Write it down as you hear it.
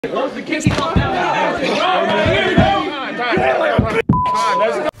Where's the kiss? Let's go.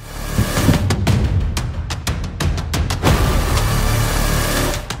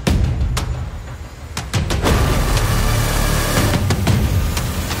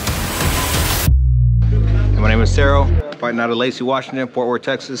 My name is Sero, fighting out of Lacey, Washington, Fort Worth,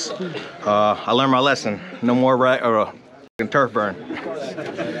 Texas. I learned my lesson. No more turf burn.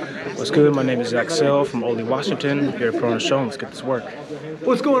 What's good? My name is Zac Sule from Oldie, Washington. Here to put on the show. Let's get this work.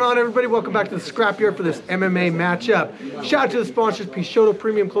 What's going on, everybody? Welcome back to the Scrapyard for this MMA matchup. Shout out to the sponsors, Peixoto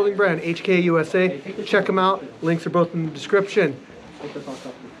Premium Clothing Brand, HK USA. Check them out. Links are both in the description.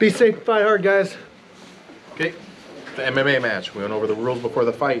 Be safe and fight hard, guys. Okay, the MMA match. We went over the rules before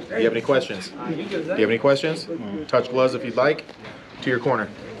the fight. Do you have any questions? Do you have any questions? Touch gloves if you'd like. To your corner.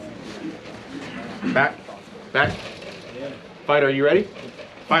 Back. Back. Fighter, are you ready?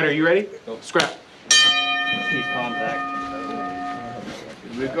 Fighter, are you ready? Scrap. He's contact.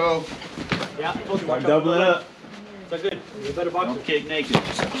 Here we go. Yeah, Double it up. So good. You're a better boxer. Don't kick naked.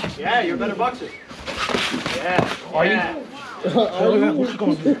 Yeah, you're a better boxer. Yeah. Are you? What's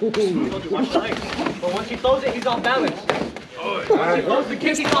going on? Watch the legs. But once he throws it, he's off balance. Once he throws the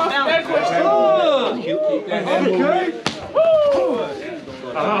kick, he's off balance.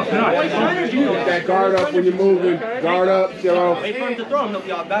 That guard up when you're moving. Guard up, Sero. Wait for him to throw him, he'll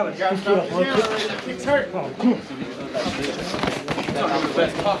be off balance. He's hurt. The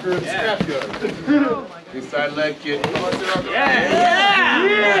best talker in the Scrapyard. Inside leg kick. Yeah!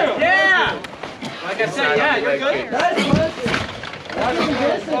 Like I said, yeah, you're good.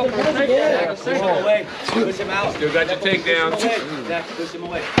 Push him out. Still got your takedown. Push him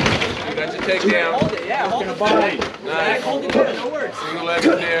away. Still got your takedown. Hold it, yeah, hold it. Nice. Hold it good, no words. Single leg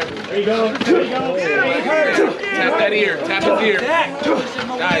in there. There you go. There you go. Tap that ear. Tap his ear. Push him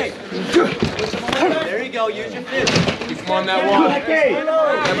away. Nice. Push him away. There you go, use your fist. Keep him on that wall. Tap his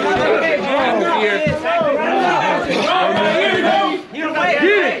ear.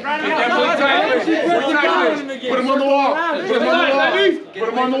 Put him on the wall. Put him on the wall. Put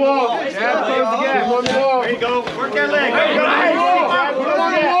him on the wall. Put him on the wall. There you go. Work that leg. Put him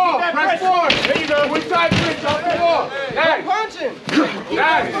on the wall. Press forward. There you go. With side switch off the wall. Nice. Punching.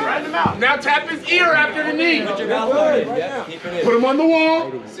 Nice. Now tap his ear after the knee. Put him on the wall. Put him on the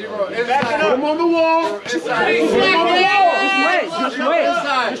wall. Put him on the wall. Just wait.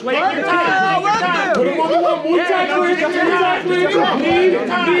 Just wait. Put him on the wall. Move tight switch. Move tight switch.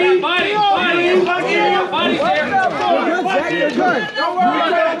 Knee. Body. Body there. You're good.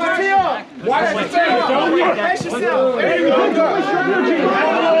 Watch the tail. Don't work. Face yourself. There you go.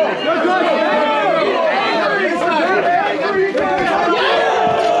 You're good.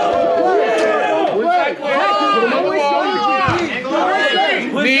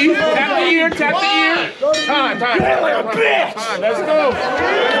 Knee, tap the ear, tap the ear. Time. Let's go.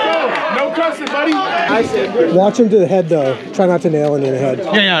 No cussing, buddy. Watch him to the head, though. Try not to nail him in the head.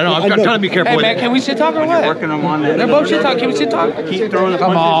 Yeah, no, I'm trying to be careful. Hey man, can we shit talk or what? Working them on that. They're both shit talk. Can we shit talk? Keep throwing the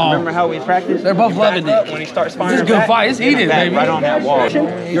punches. Remember how we practiced? They're both loving it. When he starts firing, This is a good fight. It's heated, baby. Right on that wall.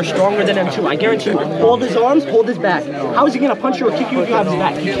 You're stronger than him too. I guarantee you. Hold his arms, hold his back. How is he gonna punch you or kick you if you have his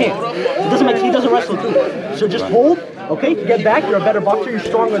back? He can't. He doesn't wrestle too. So just hold. Okay, get back. You're a better boxer. You're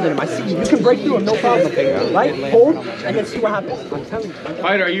stronger than him. I see you. You can break through him, no problem. Right? Hold, and then see what happens. I'm telling you.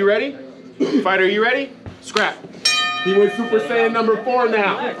 Fighter, are you ready? Fighter, are you ready? Scrap. He went Super Saiyan number 4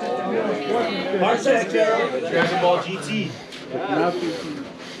 now. Dragon Ball GT.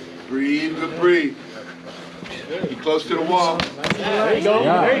 Breathe, good breathe. Get close to the wall. There you go.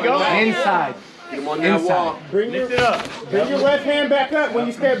 There you go. Inside. Get him on that wall. Bring your left hand back up when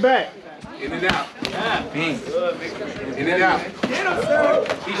you step back. In and out. In and out.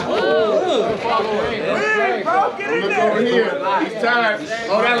 Look over here. He's tired.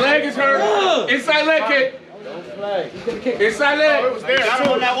 Oh, that leg is hurt. Inside leg kick. Inside leg. Got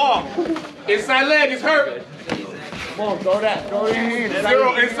him on that wall. Inside leg is hurt. Come on, throw that. Throw your hand.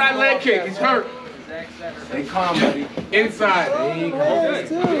 Zero, inside leg kick. He's hurt. Stay calm, buddy. Inside. There you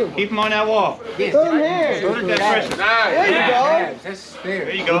go. Keep him on that wall. Throw him here. Don't let that pressure. Nice. There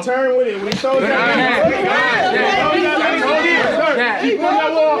you go. There you go. Turn with it. When he throws that. Keep on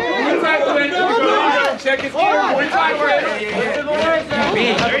that wall. Inside switch. Check his ear. Inside switch.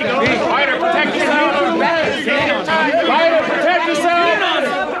 There you go. Fighter, protect yourself. Fighter, protect yourself.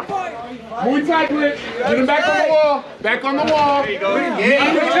 Muay Thai grip. Get him back on the wall. Back on the wall. There you go. Fighter,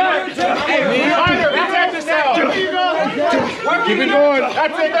 protect yourself. Keep it going.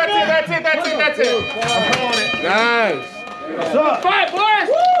 That's it. I'm calling it. Nice. What's up? Fight, boys.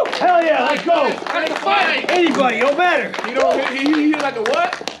 Woo! Hell yeah, let's go. That's the fight. Anybody, no matter. He hit like a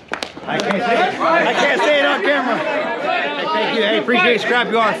what? I can't say it on camera. Thank you. Hey, appreciate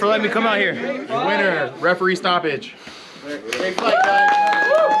Scrapyard for letting me come out here. Winner, referee stoppage. Great fight, guys.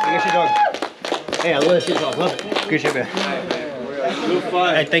 I guess you're dog. Hey, I love it. Love it. Good shit, man. Good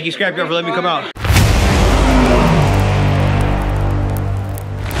fight. Hey, thank you, Scrapyard, for letting me come out.